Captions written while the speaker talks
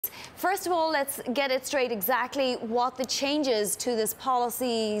First of all, let's get it straight exactly what the changes to this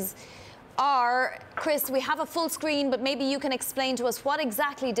policies are. Chris, we have a full screen, but maybe you can explain to us what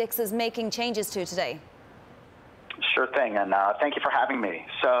exactly Dick's is making changes to today. Sure thing, and thank you for having me.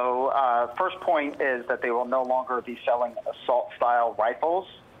 So first point is that they will no longer be selling assault-style rifles.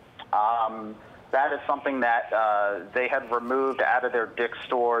 That is something that they had removed out of their Dick's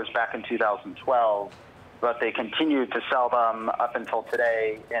stores back in 2012, but they continued to sell them up until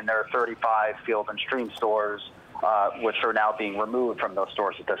today in their 35 Field and Stream stores, which are now being removed from those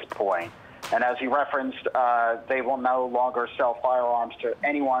stores at this point. And as you referenced, they will no longer sell firearms to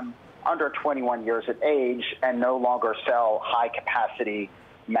anyone under 21 years of age and no longer sell high-capacity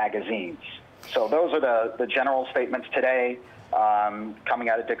magazines. So those are the general statements today coming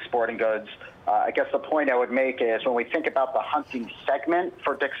out of Dick's Sporting Goods. I guess the point I would make is when we think about the hunting segment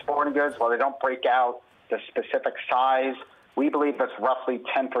for Dick's Sporting Goods, while they don't break out the specific size, we believe that's roughly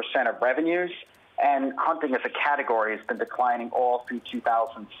 10% of revenues. And hunting as a category has been declining all through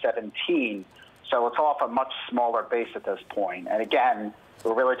 2017. So it's off a much smaller base at this point. And again,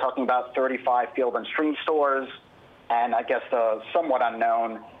 we're really talking about 35 Field and Stream stores. And I guess the somewhat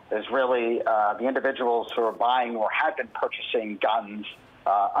unknown is really the individuals who are buying or have been purchasing guns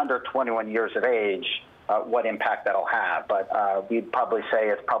under 21 years of age, what impact that'll have. But we'd probably say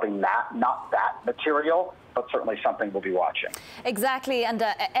it's probably not that material, but certainly something we'll be watching. Exactly, and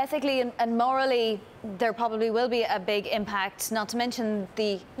ethically and morally, there probably will be a big impact, not to mention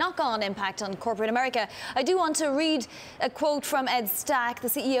the knock-on impact on corporate America. I do want to read a quote from Ed Stack, the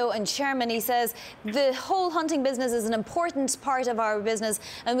CEO and chairman. He says, "The whole hunting business is an important part of our business,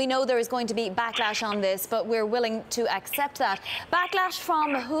 and we know there is going to be backlash on this, but we're willing to accept that." Backlash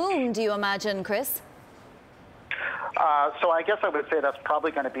from whom, do you imagine, Chris? So I guess I would say that's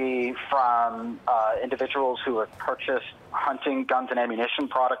probably going to be from individuals who have purchased hunting guns and ammunition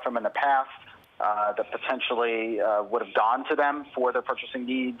product from in the past that potentially would have gone to them for their purchasing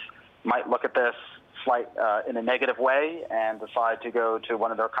needs, might look at this in a negative way and decide to go to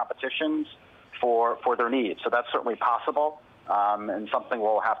one of their competitions for their needs. So that's certainly possible. And something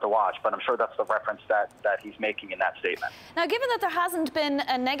we'll have to watch, but I'm sure that's the reference that he's making in that statement. Now, given that there hasn't been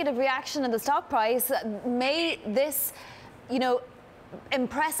a negative reaction in the stock price, may this,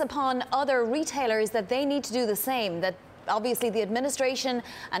 impress upon other retailers that they need to do the same, that obviously the administration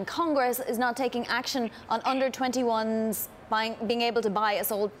and Congress is not taking action on under 21s being able to buy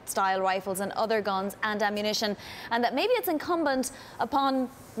assault-style rifles and other guns and ammunition, and that maybe it's incumbent upon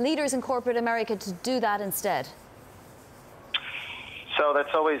leaders in corporate America to do that instead? So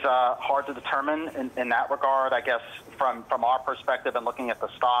that's always hard to determine in that regard. I guess from our perspective and looking at the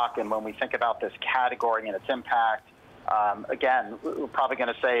stock, and when we think about this category and its impact, again, we're probably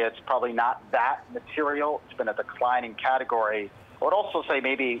going to say it's probably not that material. It's been a declining category. I would also say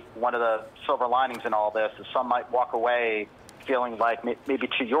maybe one of the silver linings in all this is some might walk away feeling like, maybe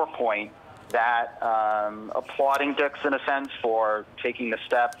to your point, that applauding Dick's in a sense for taking the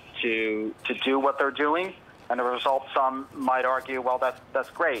step to do what they're doing. And the result, some might argue, well, that's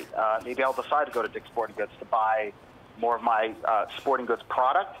great. Maybe I'll decide to go to Dick's Sporting Goods to buy more of my sporting goods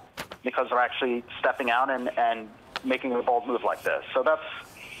product because they're actually stepping out and making a bold move like this. So that's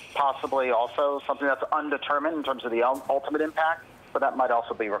possibly also something that's undetermined in terms of the ultimate impact, but that might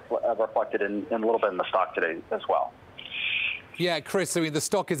also be reflected in a little bit in the stock today as well. Yeah, Chris, I mean, the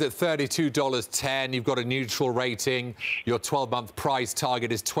stock is at $32.10. You've got a neutral rating. Your 12-month price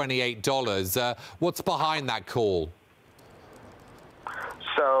target is $28. What's behind that call?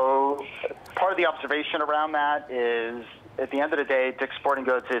 So part of the observation around that is, at the end of the day, Dick's Sporting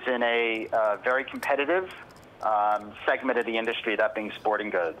Goods is in a very competitive segment of the industry, that being sporting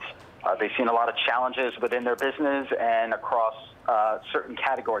goods. They've seen a lot of challenges within their business and across certain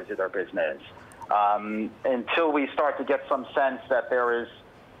categories of their business. Until we start to get some sense that there is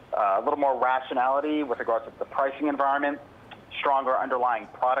a little more rationality with regards to the pricing environment, stronger underlying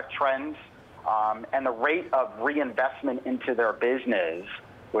product trends, and the rate of reinvestment into their business,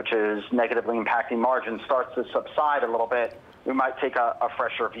 which is negatively impacting margins, starts to subside a little bit, we might take a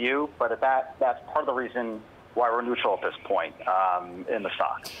fresher view. But that's part of the reason why we're neutral at this point in the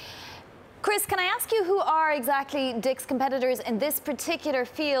stock. Chris, can I ask you who are exactly Dick's competitors in this particular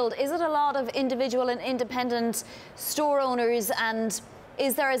field? Is it a lot of individual and independent store owners, and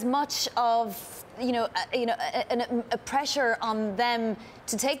is there as much of a pressure on them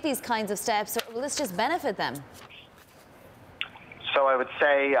to take these kinds of steps, or will this just benefit them? So I would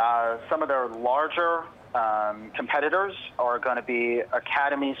say some of their larger competitors are going to be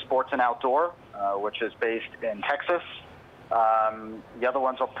Academy Sports and Outdoor, which is based in Texas. The other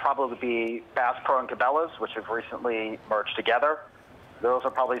ones will probably be Bass Pro and Cabela's, which have recently merged together. Those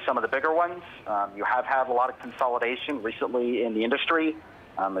are probably some of the bigger ones. You have had a lot of consolidation recently in the industry.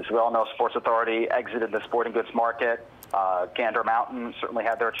 As we all know, Sports Authority exited the sporting goods market. Gander Mountain certainly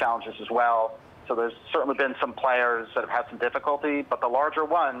had their challenges as well. So there's certainly been some players that have had some difficulty, but the larger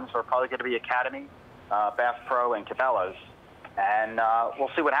ones are probably going to be Academy, Bass Pro, and Cabela's. And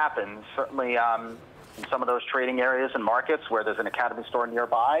we'll see what happens. Certainly in some of those trading areas and markets where there's an Academy store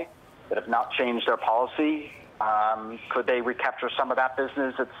nearby that have not changed their policy, could they recapture some of that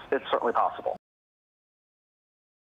business? It's certainly possible.